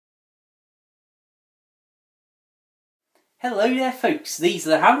Hello there folks, these are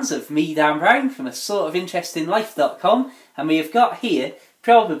the hands of me, Dan Brown, from asortofinterestinglife.com, and we have got here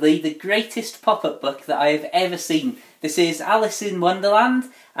probably the greatest pop-up book that I have ever seen. This is Alice in Wonderland,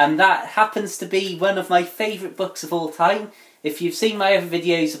 and that happens to be one of my favourite books of all time. If you've seen my other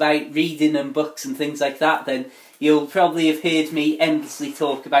videos about reading and books and things like that, then you'll probably have heard me endlessly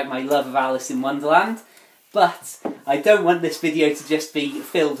talk about my love of Alice in Wonderland. But I don't want this video to just be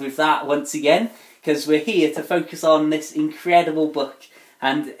filled with that once again, because we're here to focus on this incredible book.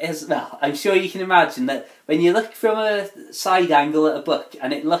 And as well, I'm sure you can imagine that when you look from a side angle at a book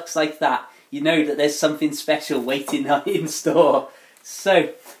and it looks like that, you know that there's something special waiting in store.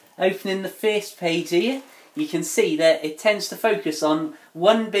 So, opening the first page here, you can see that it tends to focus on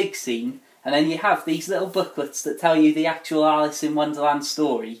one big scene, and then you have these little booklets that tell you the actual Alice in Wonderland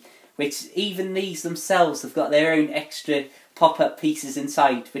story, which even these themselves have got their own extra pop-up pieces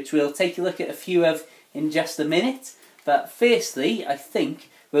inside, which we'll take a look at a few of in just a minute. But firstly, I think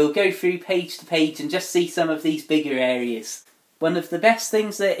we'll go through page to page and just see some of these bigger areas. One of the best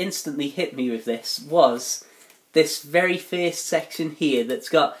things that instantly hit me with this was this very first section here that's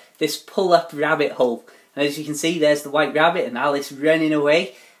got this pull-up rabbit hole. And as you can see, there's the white rabbit and Alice running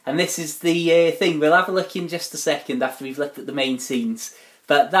away. And this is the thing. We'll have a look in just a second after we've looked at the main scenes.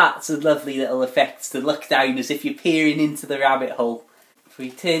 But that's a lovely little effect to look down as if you're peering into the rabbit hole. If we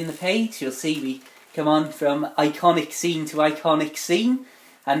turn the page, you'll see we come on from iconic scene to iconic scene.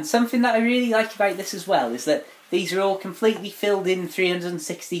 And something that I really like about this as well is that these are all completely filled in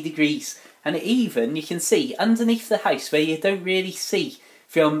 360 degrees. And even, you can see, underneath the house, where you don't really see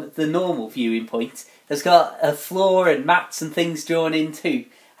from the normal viewing point, has got a floor and mats and things drawn in too.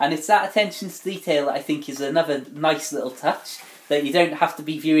 And it's that attention to detail that I think is another nice little touch, that you don't have to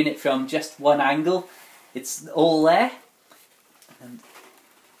be viewing it from just one angle. It's all there. And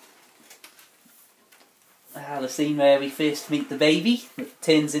the scene where we first meet the baby that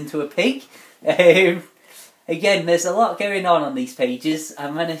turns into a pig. Again, there's a lot going on these pages,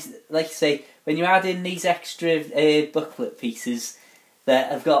 and like I say, when you add in these extra booklet pieces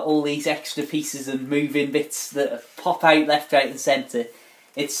that have got all these extra pieces and moving bits that pop out left, right and centre,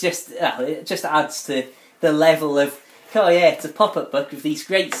 it's just, it just adds to the level of, oh yeah, it's a pop-up book with these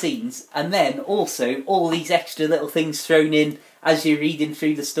great scenes, and then also all these extra little things thrown in as you're reading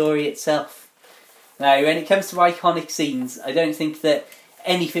through the story itself. Now, when it comes to iconic scenes, I don't think that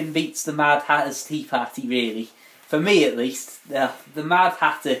anything beats the Mad Hatter's Tea Party, really. For me, at least, the Mad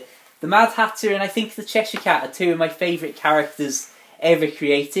Hatter. The Mad Hatter and I think the Cheshire Cat are two of my favourite characters ever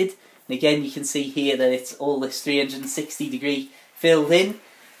created. And again, you can see here that it's all this 360 degree filled in.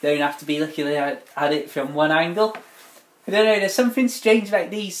 Don't have to be looking at it from one angle. I don't know, there's something strange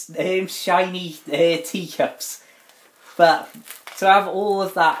about these shiny teacups. But to have all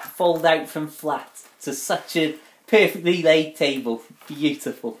of that fold out from flat to such a perfectly laid table,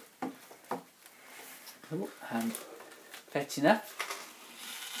 beautiful. Oh, and fetching up.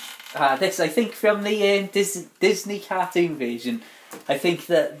 This, I think, from the Disney cartoon version, I think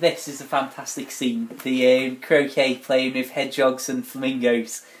that this is a fantastic scene. The croquet playing with hedgehogs and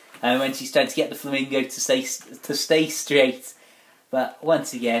flamingos. When she's trying to get the flamingo to stay straight. But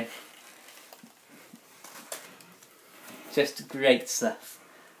once again, just great stuff.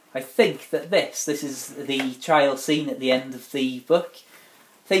 I think that this is the trial scene at the end of the book.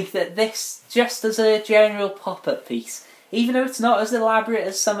 I think that this, just as a general pop-up piece, even though it's not as elaborate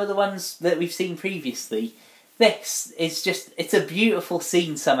as some of the ones that we've seen previously, this is just, it's a beautiful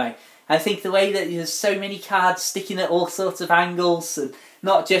scene somehow. I think the way that there's so many cards sticking at all sorts of angles, and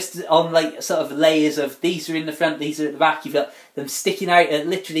not just on like sort of layers of these are in the front, these are at the back, you've got them sticking out at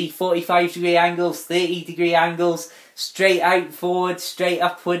literally 45 degree angles, 30 degree angles, straight out forward, straight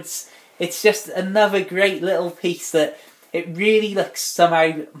upwards. It's just another great little piece that it really looks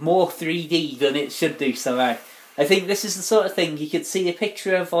somehow more 3D than it should do somehow. I think this is the sort of thing you could see a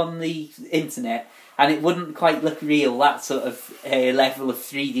picture of on the internet and it wouldn't quite look real, that sort of level of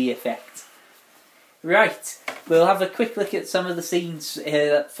 3D effect. Right, we'll have a quick look at some of the scenes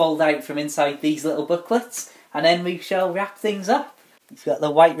that fold out from inside these little booklets, and then we shall wrap things up. You've got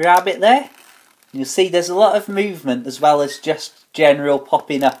the white rabbit there. You'll see there's a lot of movement as well as just general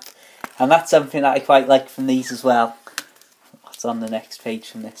popping up, and that's something that I quite like from these as well. What's on the next page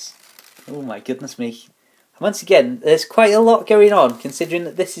from this? Oh my goodness me. Once again, there's quite a lot going on, considering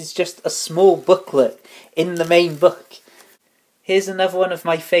that this is just a small booklet in the main book. Here's another one of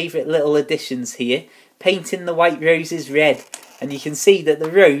my favourite little additions here, painting the white roses red, and you can see that the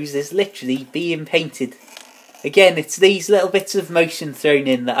rose is literally being painted. Again, it's these little bits of motion thrown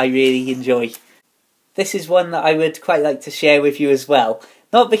in that I really enjoy. This is one that I would quite like to share with you as well,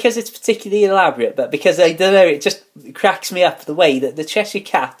 Not because it's particularly elaborate, but because, I don't know, it just cracks me up the way that the Cheshire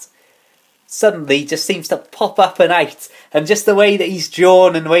Cat suddenly just seems to pop up and out, and just the way that he's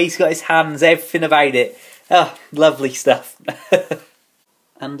drawn and the way he's got his hands, everything about it. Oh, lovely stuff.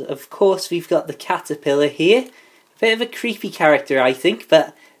 And of course we've got the caterpillar here. A bit of a creepy character, I think,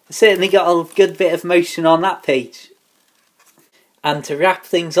 but certainly got a good bit of motion on that page. And to wrap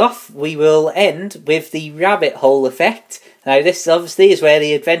things off, we will end with the rabbit hole effect. Now this obviously is where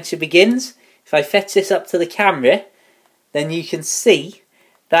the adventure begins. If I fetch this up to the camera, then you can see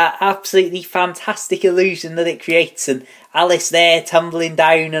that absolutely fantastic illusion that it creates, and Alice there tumbling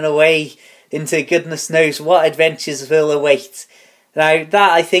down and away into goodness knows what adventures will await. Now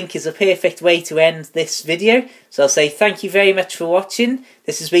that, I think, is a perfect way to end this video, so I'll say thank you very much for watching.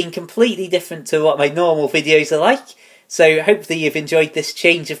 This has been completely different to what my normal videos are like, so hopefully you've enjoyed this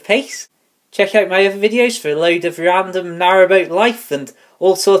change of pace. Check out my other videos for a load of random narrowboat life and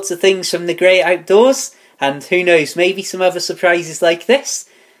all sorts of things from the great outdoors, and who knows, maybe some other surprises like this.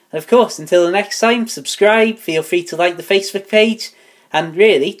 And of course, until the next time, subscribe, feel free to like the Facebook page, and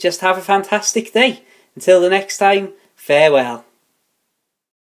really, just have a fantastic day. Until the next time, farewell.